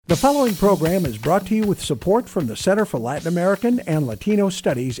The following program is brought to you with support from the Center for Latin American and Latino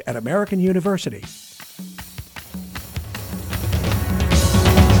Studies at American University.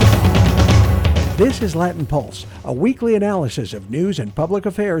 This is Latin Pulse, a weekly analysis of news and public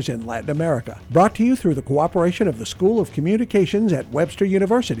affairs in Latin America, brought to you through the cooperation of the School of Communications at Webster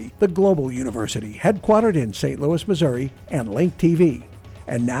University, the global university headquartered in St. Louis, Missouri, and Link TV.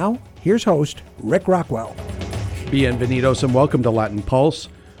 And now, here's host Rick Rockwell. Bienvenidos and welcome to Latin Pulse.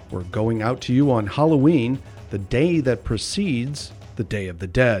 We're going out to you on Halloween, the day that precedes the Day of the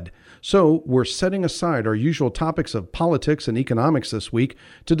Dead. So we're setting aside our usual topics of politics and economics this week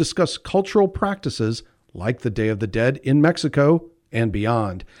to discuss cultural practices like the Day of the Dead in Mexico and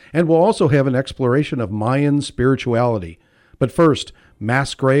beyond. And we'll also have an exploration of Mayan spirituality. But first,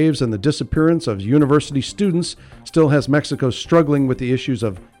 mass graves and the disappearance of university students still has Mexico struggling with the issues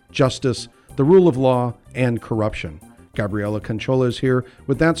of justice, the rule of law, and corruption. Gabriela Conchola is here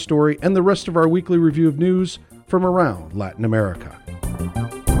with that story and the rest of our weekly review of news from around Latin America.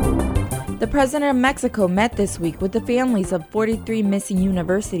 The president of Mexico met this week with the families of 43 missing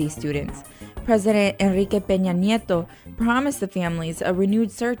university students. President Enrique Peña Nieto promised the families a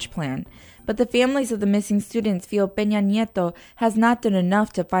renewed search plan, but the families of the missing students feel Peña Nieto has not done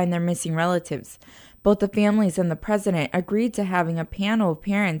enough to find their missing relatives. Both the families and the president agreed to having a panel of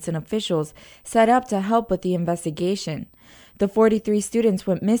parents and officials set up to help with the investigation. The 43 students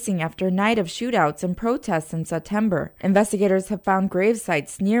went missing after a night of shootouts and protests in September. Investigators have found grave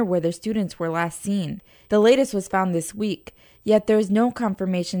sites near where their students were last seen. The latest was found this week, yet there is no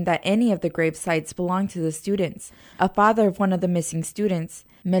confirmation that any of the grave sites belong to the students. A father of one of the missing students,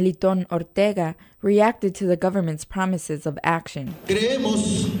 Meliton Ortega, reacted to the government's promises of action.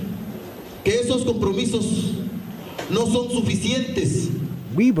 Creemos que esos compromisos no son suficientes.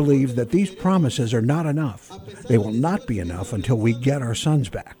 We believe that these promises are not enough. They will not be enough until we get our sons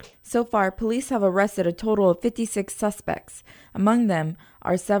back. So far, police have arrested a total of 56 suspects. Among them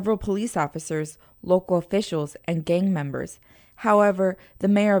are several police officers, local officials, and gang members. However, the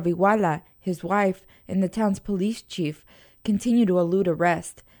mayor of Iguala, his wife, and the town's police chief continue to elude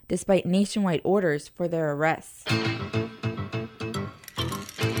arrest, despite nationwide orders for their arrests.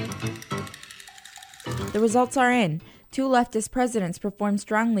 The results are in. Two leftist presidents performed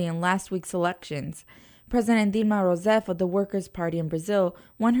strongly in last week's elections. President Dilma Rousseff of the Workers' Party in Brazil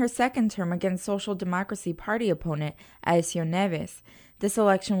won her second term against Social Democracy Party opponent Aécio Neves. This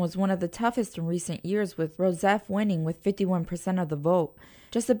election was one of the toughest in recent years, with Rousseff winning with 51% of the vote,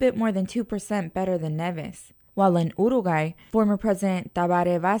 just a bit more than 2% better than Neves. While in Uruguay, former President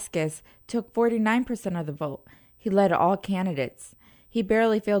Tabaré Vázquez took 49% of the vote. He led all candidates. He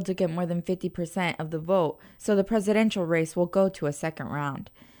barely failed to get more than 50% of the vote, so the presidential race will go to a second round.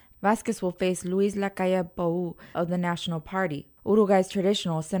 Vázquez will face Luis Lacalle Pou of the National Party, Uruguay's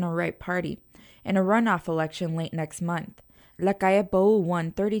traditional center-right party, in a runoff election late next month. Lacalle Pou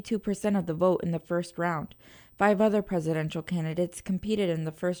won 32% of the vote in the first round. 5 other presidential candidates competed in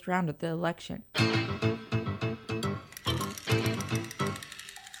the first round of the election.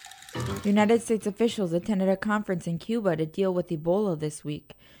 United States officials attended a conference in Cuba to deal with Ebola this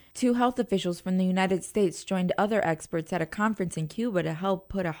week. 2 health officials from the United States joined other experts at a conference in Cuba to help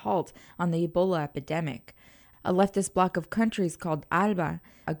put a halt on the Ebola epidemic. A leftist bloc of countries called ALBA,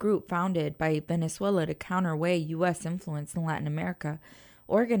 a group founded by Venezuela to counterweigh U.S. influence in Latin America,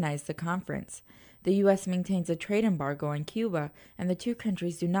 organized the conference. The U.S. maintains a trade embargo on Cuba, and the two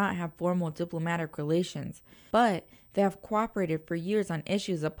countries do not have formal diplomatic relations, but they have cooperated for years on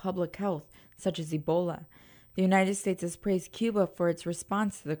issues of public health, such as Ebola. The United States has praised Cuba for its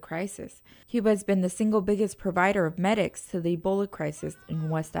response to the crisis. Cuba has been the single biggest provider of medics to the Ebola crisis in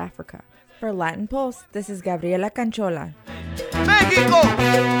West Africa. For Latin Pulse, this is Gabriela Conchola. Mexico!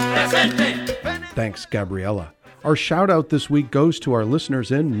 Thanks, Gabriela. Our shout-out this week goes to our listeners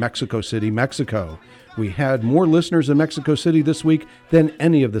in Mexico City, Mexico. We had more listeners in Mexico City this week than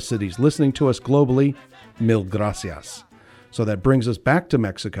any of the cities listening to us globally. Mil gracias. So that brings us back to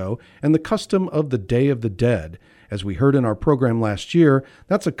Mexico and the custom of the Day of the Dead. As we heard in our program last year,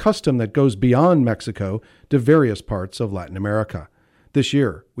 that's a custom that goes beyond Mexico to various parts of Latin America. This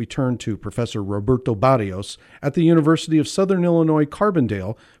year, we turn to Professor Roberto Barrios at the University of Southern Illinois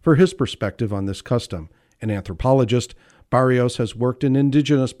Carbondale for his perspective on this custom. An anthropologist, Barrios has worked in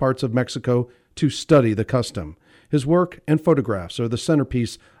indigenous parts of Mexico to study the custom. His work and photographs are the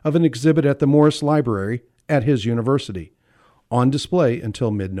centerpiece of an exhibit at the Morris Library at his university, on display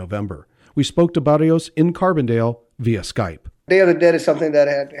until mid-November. We spoke to Barrios in Carbondale via Skype. Day of the Dead is something that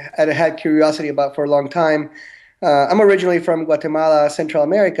I had curiosity about for a long time. I'm originally from Guatemala, Central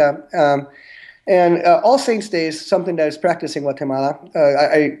America. And All Saints Day is something that is practiced in Guatemala.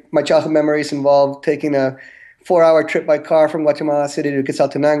 My childhood memories involve taking a 4-hour trip by car from Guatemala City to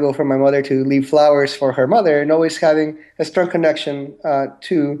Quetzaltenango for my mother to leave flowers for her mother, and always having a strong connection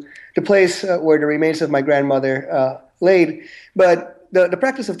to the place where the remains of my grandmother laid. But the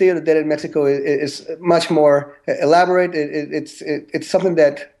practice of Day of the Dead in Mexico is much more elaborate. It's something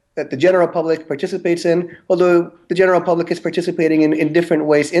that the general public participates in, although the general public is participating in different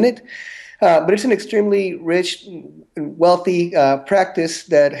ways in it. But it's an extremely rich and wealthy practice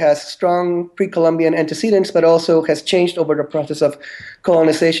that has strong pre-Columbian antecedents, but also has changed over the process of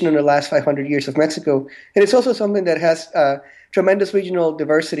colonization in the last 500 years of Mexico. And it's also something that has tremendous regional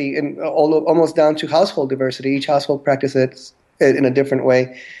diversity, and almost down to household diversity. Each household practices it in a different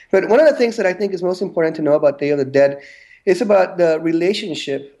way. But one of the things that I think is most important to know about Day of the Dead is about the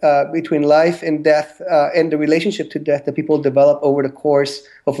relationship between life and death, and the relationship to death that people develop over the course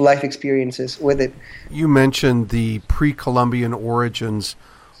of life experiences with it. You mentioned the pre-Columbian origins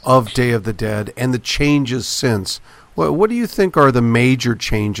of Day of the Dead and the changes since. What do you think are the major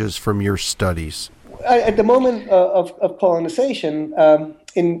changes from your studies? At the moment of colonization,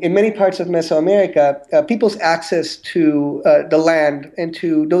 in many parts of Mesoamerica, people's access to the land and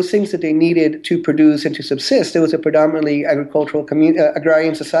to those things that they needed to produce and to subsist — it was a predominantly agricultural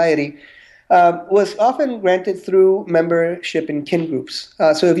agrarian society — was often granted through membership in kin groups.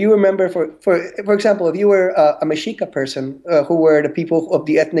 So if you remember, for example, if you were a Mexica person, who were the people of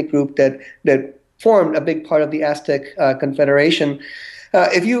the ethnic group that formed a big part of the Aztec Confederation,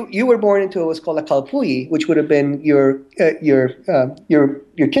 if you were born into what was called a calpulli, which would have been your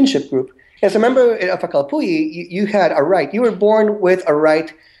kinship group, as a member of a calpulli, you had a right. You were born with a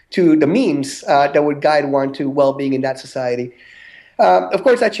right to the means that would guide one to well-being in that society. Of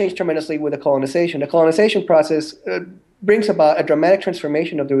course, that changed tremendously with the colonization. The colonization process brings about a dramatic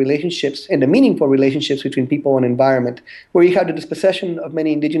transformation of the relationships and the meaningful relationships between people and environment, where you have the dispossession of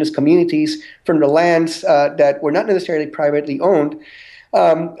many indigenous communities from the lands that were not necessarily privately owned,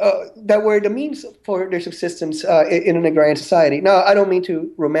 that were the means for their subsistence in an agrarian society. Now, I don't mean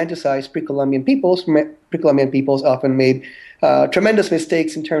to romanticize pre-Columbian peoples. Pre-Columbian peoples often made tremendous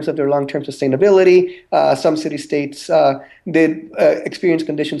mistakes in terms of their long-term sustainability. Some city-states did experience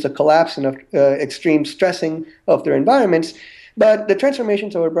conditions of collapse and of extreme stressing of their environments. But the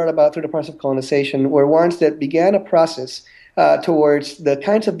transformations that were brought about through the process of colonization were ones that began a process towards the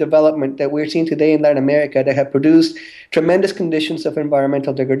kinds of development that we're seeing today in Latin America that have produced tremendous conditions of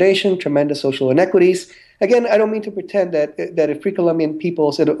environmental degradation, tremendous social inequities. Again, I don't mean to pretend that if pre-Columbian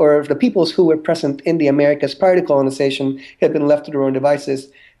peoples or if the peoples who were present in the Americas prior to colonization had been left to their own devices,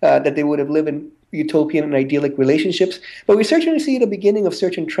 that they would have lived in utopian and idyllic relationships. But we certainly see the beginning of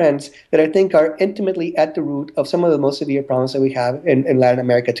certain trends that I think are intimately at the root of some of the most severe problems that we have in Latin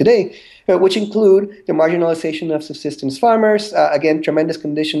America today, which include the marginalization of subsistence farmers, again, tremendous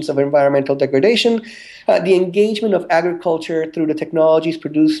conditions of environmental degradation, the engagement of agriculture through the technologies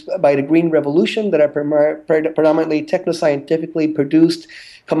produced by the Green Revolution that are predominantly techno-scientifically produced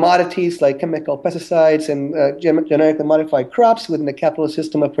commodities like chemical pesticides and genetically modified crops within the capitalist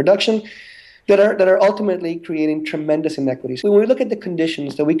system of production, that are ultimately creating tremendous inequities. When we look at the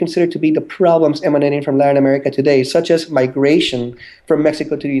conditions that we consider to be the problems emanating from Latin America today, such as migration from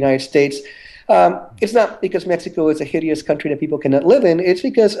Mexico to the United States, it's not because Mexico is a hideous country that people cannot live in. It's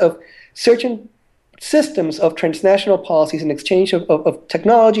because of certain systems of transnational policies and exchange of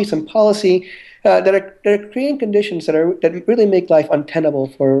technologies and policy that are creating conditions that really make life untenable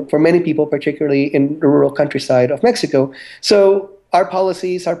for many people, particularly in the rural countryside of Mexico. So our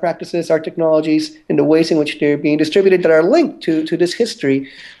policies, our practices, our technologies, and the ways in which they're being distributed that are linked to this history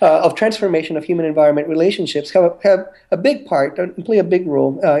of transformation of human-environment relationships have a big part and play a big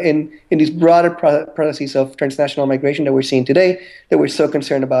role in these broader processes of transnational migration that we're seeing today, that we're so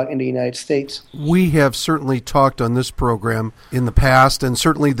concerned about in the United States. We have certainly talked on this program in the past, and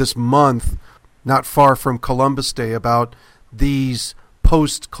certainly this month, not far from Columbus Day, about these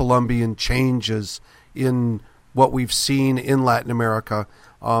post-Columbian changes in what we've seen in Latin America,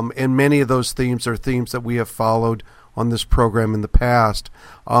 and many of those themes are themes that we have followed on this program in the past.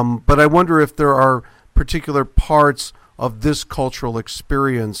 But I wonder if there are particular parts of this cultural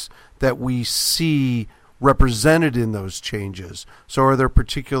experience that we see represented in those changes. So are there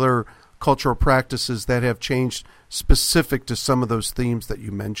particular cultural practices that have changed specific to some of those themes that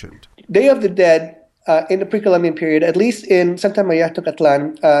you mentioned? Day of the Dead in the pre-Columbian period, at least in Santa Maria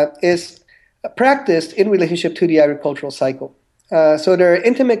Tocatlan, is practiced in relationship to the agricultural cycle. So there are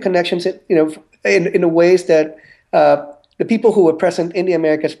intimate connections, in the ways that the people who were present in the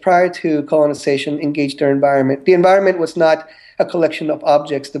Americas prior to colonization engaged their environment. The environment was not a collection of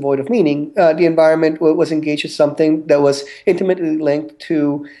objects devoid of meaning. The environment was engaged in something that was intimately linked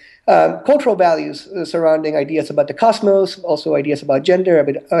to cultural values surrounding ideas about the cosmos, also ideas about gender,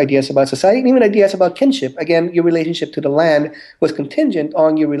 ideas about society, and even ideas about kinship. Again, your relationship to the land was contingent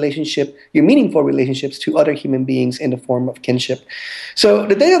on your meaningful relationships to other human beings in the form of kinship. So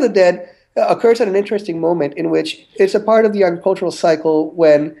the Day of the Dead occurs at an interesting moment in which it's a part of the agricultural cycle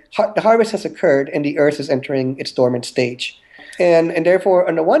when the harvest has occurred and the earth is entering its dormant stage. And therefore,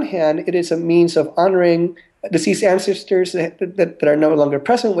 on the one hand, it is a means of honoring deceased ancestors that are no longer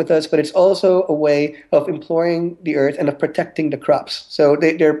present with us, but it's also a way of imploring the earth and of protecting the crops. So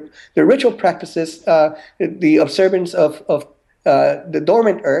their ritual practices, the observance of the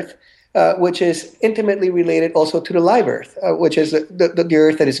dormant earth, which is intimately related also to the live earth, which is the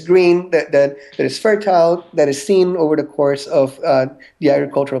earth that is green, that is fertile, that is seen over the course of the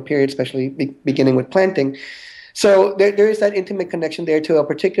agricultural period, especially beginning with planting. So there is that intimate connection there to a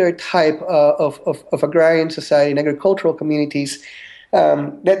particular type of agrarian society and agricultural communities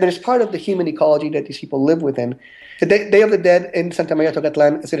that is part of the human ecology that these people live within. The Day of the Dead in Santa Maria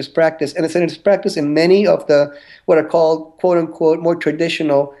Tocatlan, as it is practiced, and as it is practiced in many of the what are called quote-unquote more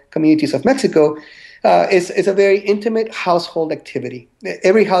traditional communities of Mexico, is a very intimate household activity.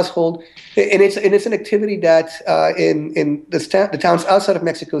 Every household, and it's an activity that in the towns outside of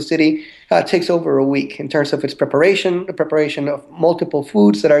Mexico City takes over a week in terms of its preparation, the preparation of multiple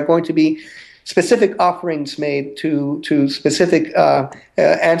foods that are going to be specific offerings made to specific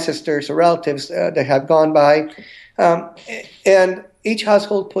ancestors or relatives that have gone by. And each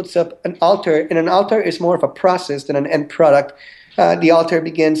household puts up an altar, and an altar is more of a process than an end product. The altar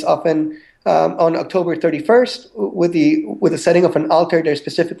begins often on October 31st with the setting of an altar that is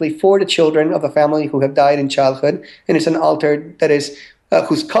specifically for the children of a family who have died in childhood, and it's an altar that is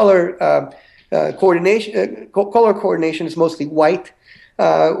whose color coordination is mostly white.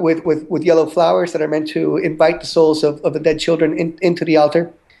 With yellow flowers that are meant to invite the souls of the dead children into the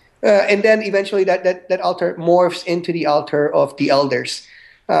altar. And then eventually that altar morphs into the altar of the elders.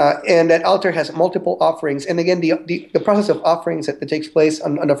 And that altar has multiple offerings. And again, the process of offerings that takes place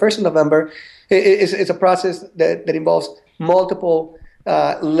on the 1st of November is a process that involves multiple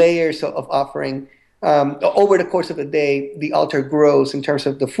layers of offering. Over the course of the day, the altar grows in terms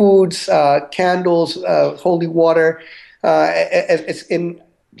of the foods, candles, holy water. In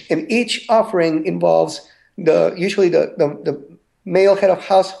each offering involves usually the male head of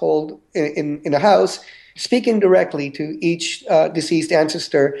household in a house speaking directly to each deceased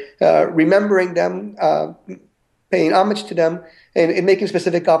ancestor, remembering them, paying homage to them, and making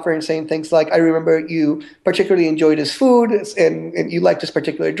specific offerings, saying things like, "I remember you particularly enjoy this food, and you like this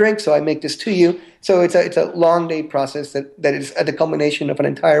particular drink, so I make this to you." So it's a long day process that is at the culmination of an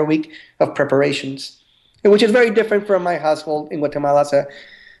entire week of preparations. Which is very different from my household in Guatemala.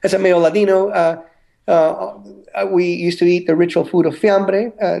 As a Mayo Ladino, we used to eat the ritual food of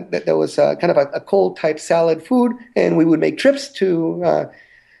fiambre. That was kind of a cold type salad food, and we would make trips to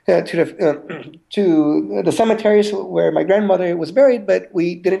the cemeteries where my grandmother was buried, but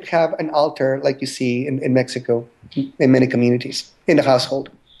we didn't have an altar like you see in Mexico in many communities in the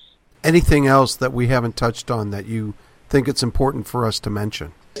household. Anything else that we haven't touched on that you think it's important for us to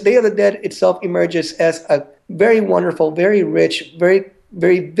mention? Day of the Dead itself emerges as a very wonderful, very rich, very,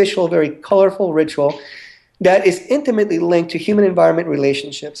 very visual, very colorful ritual that is intimately linked to human-environment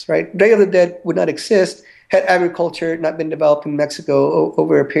relationships, right? Day of the Dead would not exist had agriculture not been developed in Mexico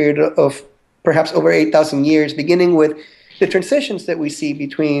over a period of perhaps over 8,000 years, beginning with the transitions that we see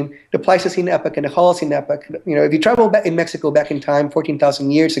between the Pleistocene epoch and the Holocene epoch. You know, if you travel back in Mexico back in time,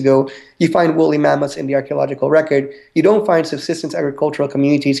 14,000 years ago, you find woolly mammoths in the archaeological record. You don't find subsistence agricultural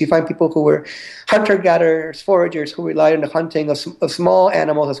communities. You find people who were hunter-gatherers, foragers, who relied on the hunting of small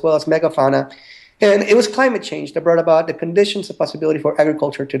animals as well as megafauna. And it was climate change that brought about the conditions of possibility for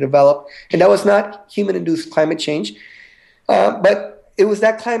agriculture to develop. And that was not human-induced climate change, but it was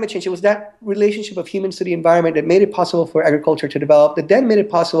that climate change, it was that relationship of humans to the environment that made it possible for agriculture to develop, that then made it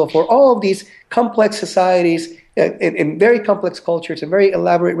possible for all of these complex societies and very complex cultures and very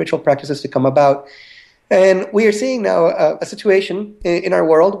elaborate ritual practices to come about. And we are seeing now a situation in our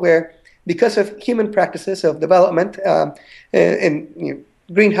world where, because of human practices of development and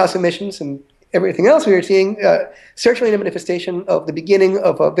greenhouse emissions and everything else, we are seeing certainly the manifestation of the beginning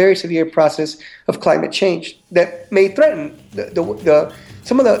of a very severe process of climate change that may threaten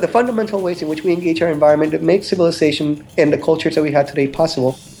some of the fundamental ways in which we engage our environment that make civilization and the cultures that we have today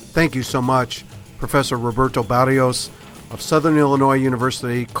possible. Thank you so much, Professor Roberto Barrios of Southern Illinois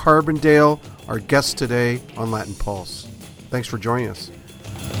University, Carbondale, our guest today on Latin Pulse. Thanks for joining us.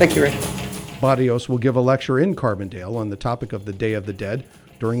 Thank you, Ray. Barrios will give a lecture in Carbondale on the topic of the Day of the Dead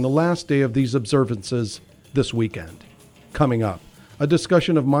during the last day of these observances this weekend. Coming up, a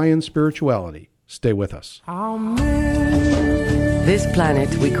discussion of Mayan spirituality. Stay with us. This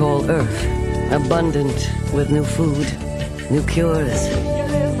planet we call Earth, abundant with new food, new cures,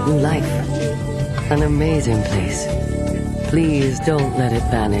 new life. An amazing place. Please don't let it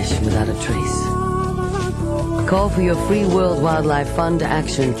vanish without a trace. Call for your free World Wildlife Fund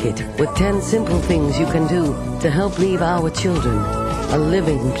Action Kit with 10 simple things you can do to help leave our children a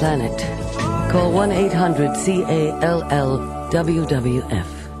living planet. Call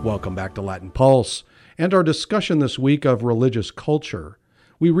 1-800-CALL-WWF. Welcome back to Latin Pulse and our discussion this week of religious culture.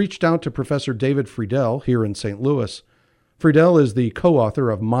 We reached out to Professor David Friedel here in St. Louis. Friedel is the co-author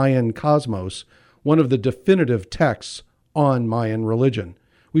of Mayan Cosmos, one of the definitive texts on Mayan religion.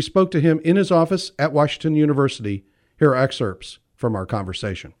 We spoke to him in his office at Washington University. Here are excerpts from our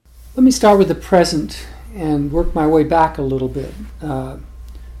conversation. Let me start with the present and work my way back a little bit.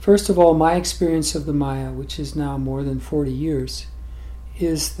 First of all, my experience of the Maya, which is now more than 40 years,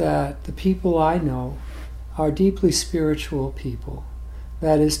 is that the people I know are deeply spiritual people.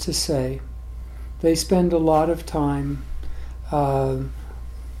 That is to say, they spend a lot of time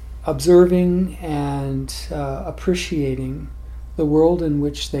observing and appreciating the world in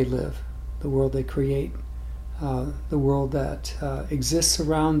which they live, the world they create, the world that exists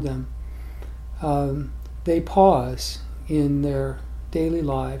around them. They pause in their daily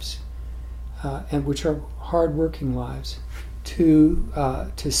lives, and which are hard-working lives, to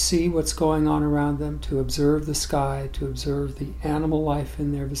see what's going on around them, to observe the sky, to observe the animal life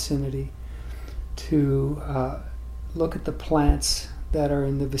in their vicinity, to look at the plants that are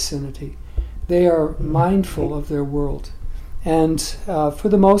in the vicinity. They are mindful of their world. And for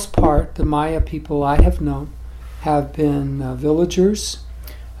the most part, the Maya people I have known have been villagers.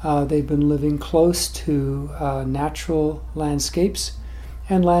 They've been living close to natural landscapes,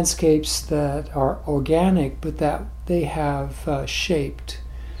 and landscapes that are organic, but that they have shaped.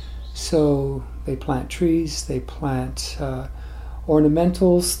 So they plant trees, they plant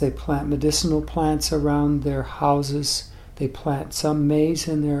ornamentals, they plant medicinal plants around their houses, they plant some maize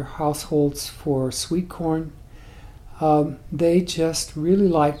in their households for sweet corn. They just really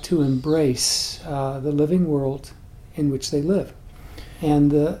like to embrace the living world in which they live.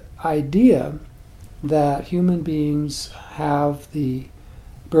 And the idea that human beings have the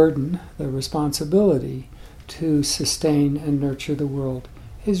burden, the responsibility to sustain and nurture the world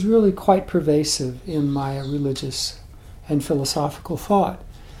is really quite pervasive in Maya religious and philosophical thought.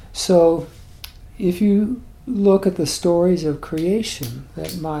 So if you look at the stories of creation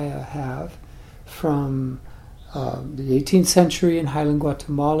that Maya have from the 18th century in Highland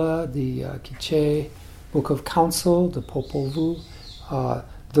Guatemala, the Quiché Book of Council, the Popol Vuh,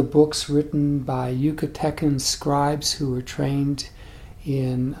 the books written by Yucatecan scribes who were trained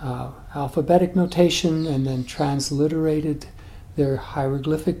in alphabetic notation and then transliterated their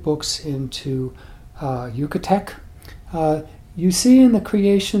hieroglyphic books into Yucatec. You see in the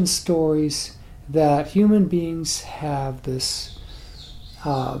creation stories that human beings have this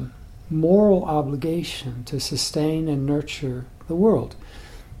moral obligation to sustain and nurture the world.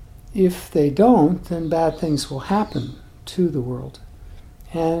 If they don't, then bad things will happen to the world.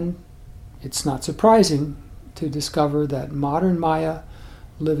 And it's not surprising to discover that modern Maya,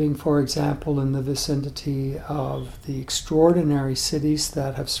 living, for example, in the vicinity of the extraordinary cities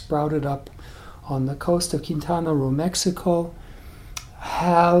that have sprouted up on the coast of Quintana Roo, Mexico,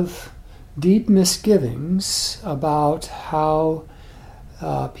 have deep misgivings about how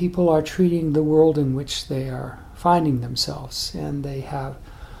people are treating the world in which they are finding themselves. And they have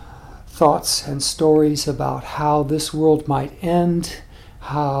thoughts and stories about how this world might end,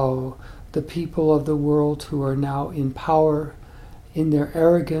 how the people of the world who are now in power, in their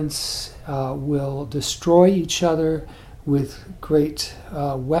arrogance, will destroy each other with great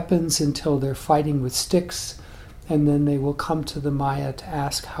weapons until they're fighting with sticks, and then they will come to the Maya to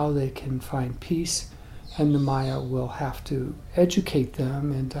ask how they can find peace, and the Maya will have to educate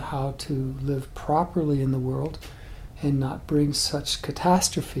them into how to live properly in the world and not bring such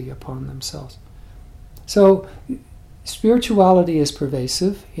catastrophe upon themselves. So spirituality is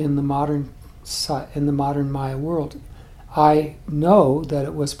pervasive in the modern Maya world. I know that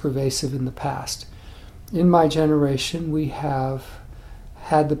it was pervasive in the past. In my generation, we have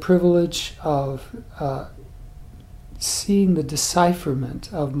had the privilege of seeing the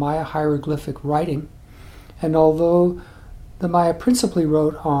decipherment of Maya hieroglyphic writing, and although the Maya principally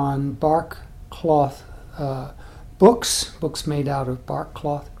wrote on bark cloth books made out of bark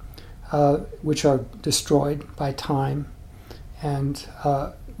cloth, which are destroyed by time, And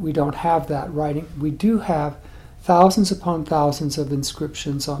we don't have that writing. We do have thousands upon thousands of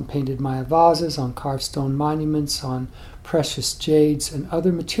inscriptions on painted Maya vases, on carved stone monuments, on precious jades and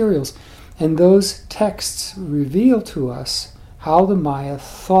other materials. And those texts reveal to us how the Maya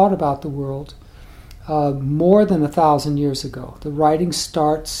thought about the world more than 1,000 years ago. The writing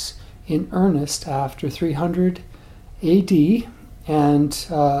starts in earnest after 300 AD,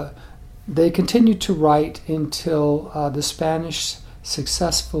 and they continued to write until the Spanish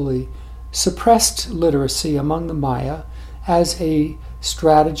successfully suppressed literacy among the Maya as a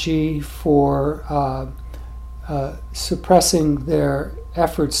strategy for suppressing their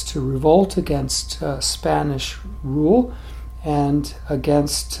efforts to revolt against Spanish rule and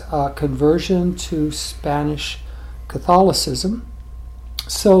against conversion to Spanish Catholicism.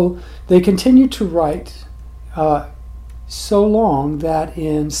 So they continued to write so long that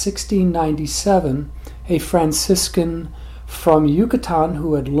in 1697, a Franciscan from Yucatan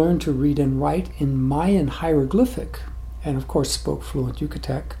who had learned to read and write in Mayan hieroglyphic, and of course spoke fluent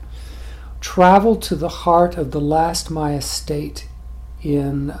Yucatec, traveled to the heart of the last Maya state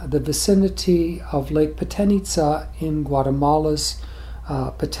in the vicinity of Lake Petenitza in Guatemala's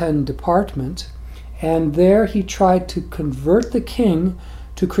Petén department, and there he tried to convert the king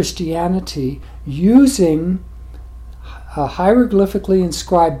to Christianity using hieroglyphically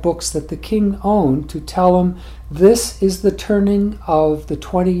inscribed books that the king owned to tell him this is the turning of the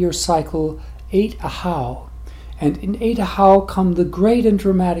 20-year cycle 8 Ahau. And in 8 Ahau come the great and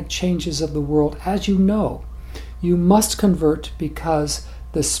dramatic changes of the world. As you know, you must convert because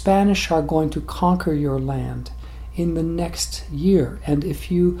the Spanish are going to conquer your land in the next year. And if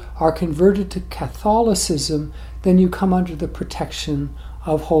you are converted to Catholicism, then you come under the protection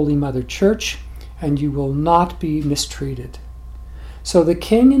of Holy Mother Church, and you will not be mistreated. So the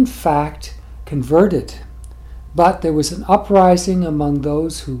king, in fact, converted, but there was an uprising among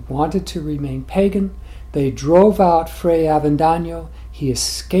those who wanted to remain pagan. They drove out Fray Avendaño. He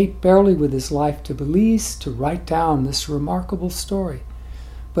escaped barely with his life to Belize to write down this remarkable story.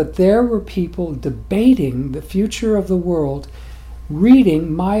 But there were people debating the future of the world,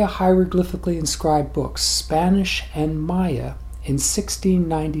 reading Maya hieroglyphically inscribed books, Spanish and Maya, in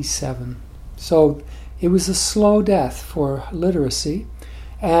 1697. So it was a slow death for literacy,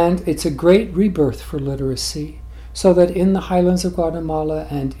 and it's a great rebirth for literacy, so that in the highlands of Guatemala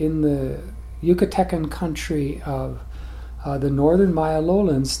and in the Yucatecan country of the northern Maya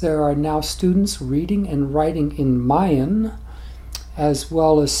lowlands, there are now students reading and writing in Mayan, as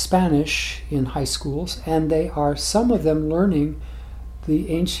well as Spanish in high schools, and they are, some of them, learning the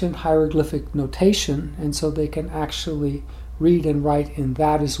ancient hieroglyphic notation, and so they can actually read and write in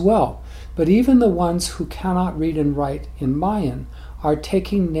that as well. But even the ones who cannot read and write in Mayan are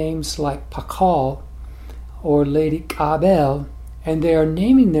taking names like Pakal or Lady Abel, and they are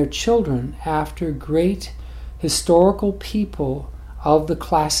naming their children after great historical people of the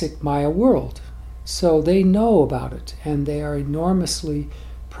classic Maya world. So they know about it, and they are enormously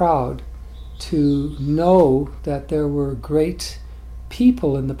proud to know that there were great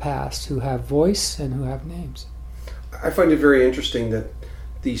people in the past who have voice and who have names. I find it very interesting that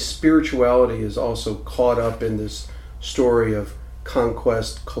the spirituality is also caught up in this story of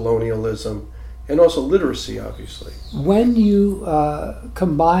conquest, colonialism, and also literacy, obviously. When you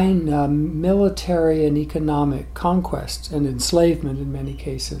combine military and economic conquest and enslavement in many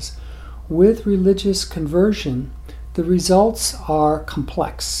cases with religious conversion, the results are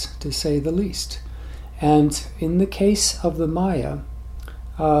complex, to say the least. And in the case of the Maya,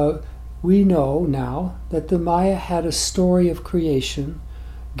 we know now that the Maya had a story of creation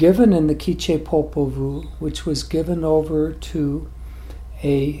given in the Quiché Popol Vuh, which was given over to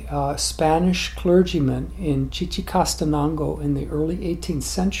a Spanish clergyman in Chichicastenango in the early 18th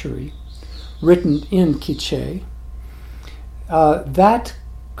century, written in Quiché. That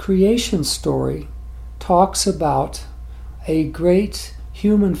creation story talks about a great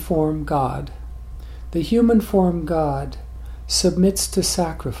human form God. The human form God submits to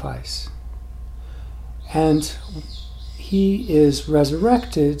sacrifice, and he is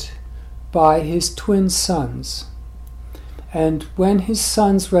resurrected by his twin sons. And when his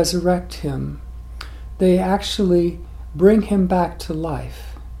sons resurrect him, they actually bring him back to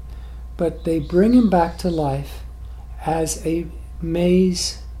life. But they bring him back to life as a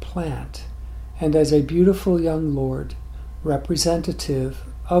maize plant and as a beautiful young lord, representative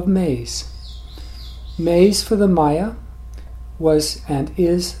of maize. Maize for the Maya was and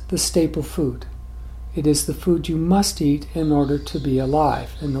is the staple food. It is the food you must eat in order to be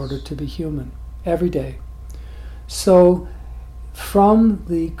alive, in order to be human, every day. So from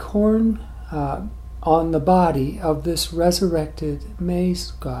the corn on the body of this resurrected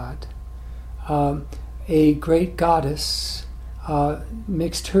maize god. A great goddess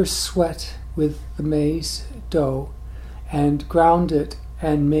mixed her sweat with the maize dough and ground it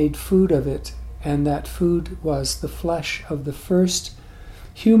and made food of it, and that food was the flesh of the first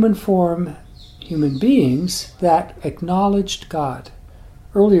human beings that acknowledged God.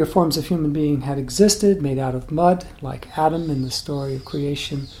 Earlier forms of human being had existed, made out of mud, like Adam in the story of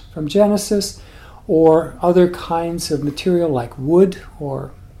creation from Genesis, or other kinds of material like wood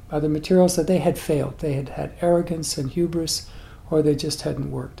or other materials that they had failed. They had had arrogance and hubris, or they just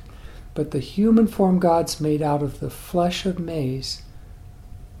hadn't worked. But the human form gods made out of the flesh of maize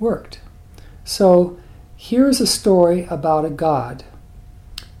worked. So here's a story about a god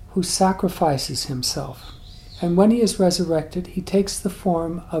who sacrifices himself. And when he is resurrected, he takes the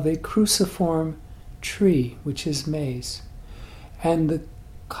form of a cruciform tree, which is maize. And the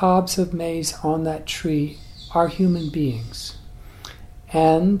cobs of maize on that tree are human beings.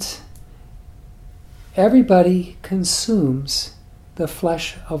 And everybody consumes the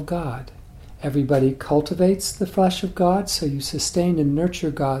flesh of God. Everybody cultivates the flesh of God, so you sustain and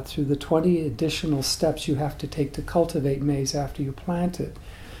nurture God through the 20 additional steps you have to take to cultivate maize after you plant it,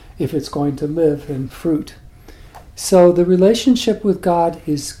 if it's going to live and fruit. So the relationship with God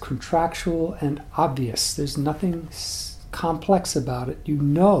is contractual and obvious. There's nothing complex about it. You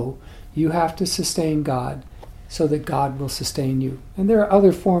know you have to sustain God so that God will sustain you. And there are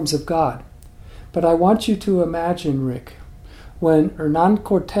other forms of God. But I want you to imagine, Rick, when Hernan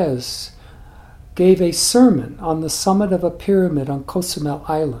Cortez gave a sermon on the summit of a pyramid on Cozumel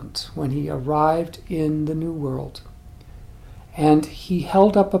Island when he arrived in the New World. And he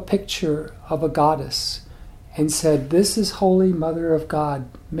held up a picture of a goddess and said, "This is Holy Mother of God,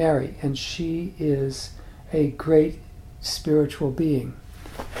 Mary, and she is a great spiritual being."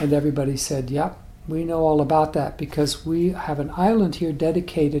 And everybody said, "Yep, we know all about that because we have an island here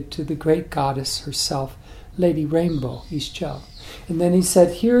dedicated to the great goddess herself, Lady Rainbow, Ischel." And then he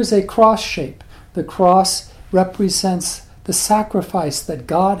said, "Here's a cross shape. The cross represents the sacrifice that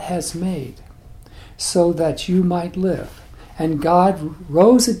God has made so that you might live. And God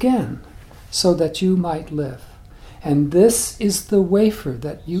rose again so that you might live. And this is the wafer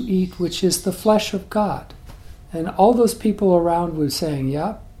that you eat, which is the flesh of God." And all those people around were saying,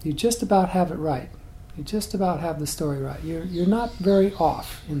 "Yeah, you just about have it right. You just about have the story right. You're not very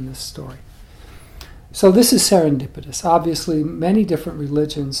off in this story." So this is serendipitous. Obviously, many different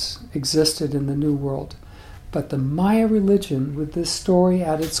religions existed in the New World. But the Maya religion, with this story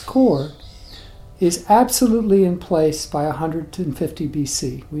at its core, is absolutely in place by 150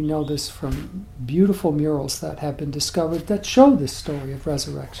 BC. We know this from beautiful murals that have been discovered that show this story of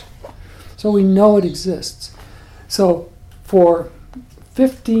resurrection. So we know it exists. So for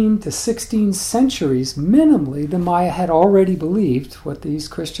 15 to 16 centuries, minimally, the Maya had already believed what these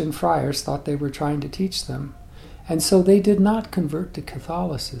Christian friars thought they were trying to teach them. And so they did not convert to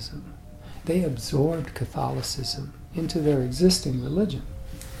Catholicism. They absorbed Catholicism into their existing religion.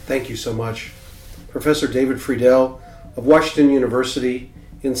 Thank you so much. Professor David Friedel of Washington University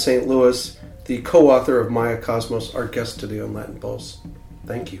in St. Louis, the co-author of Maya Cosmos, our guest today on Latin Pulse.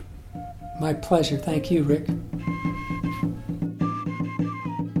 Thank you. My pleasure. Thank you, Rick.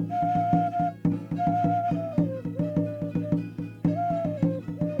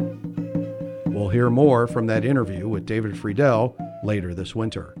 We'll hear more from that interview with David Friedel later this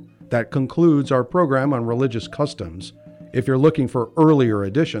winter. That concludes our program on religious customs. If you're looking for earlier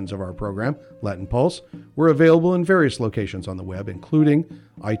editions of our program, Latin Pulse, we're available in various locations on the web, including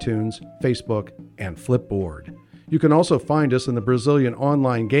iTunes, Facebook, and Flipboard. You can also find us in the Brazilian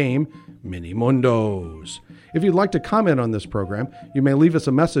online game, Minimundos. If you'd like to comment on this program, you may leave us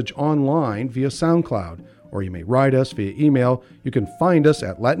a message online via SoundCloud, or you may write us via email. You can find us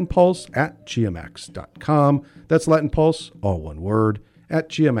at latinpulse@gmx.com. That's Latin Pulse, all one word, at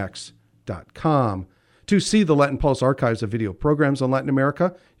gmx.com. To see the Latin Pulse archives of video programs on Latin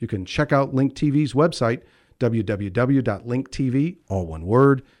America, you can check out Link TV's website, www.linktv, all one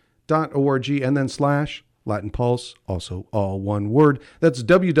word, .org, and then / Latin Pulse, also all one word. That's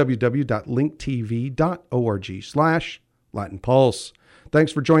www.linktv.org / Latin Pulse.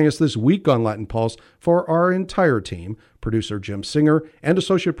 Thanks for joining us this week on Latin Pulse. For our entire team, producer Jim Singer and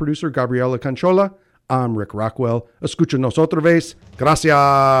associate producer Gabriela Canchola, I'm Rick Rockwell. Escúchenos otra vez.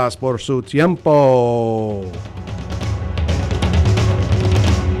 Gracias por su tiempo.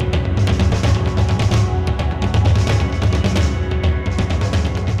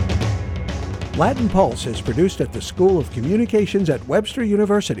 Latin Pulse is produced at the School of Communications at Webster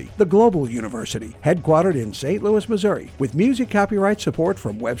University, the global university, headquartered in St. Louis, Missouri, with music copyright support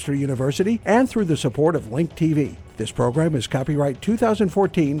from Webster University and through the support of Link TV. This program is copyright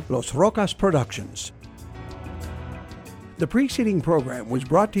 2014 Los Rocas Productions. The preceding program was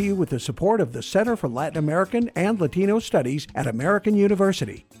brought to you with the support of the Center for Latin American and Latino Studies at American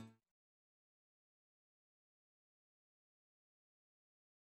University.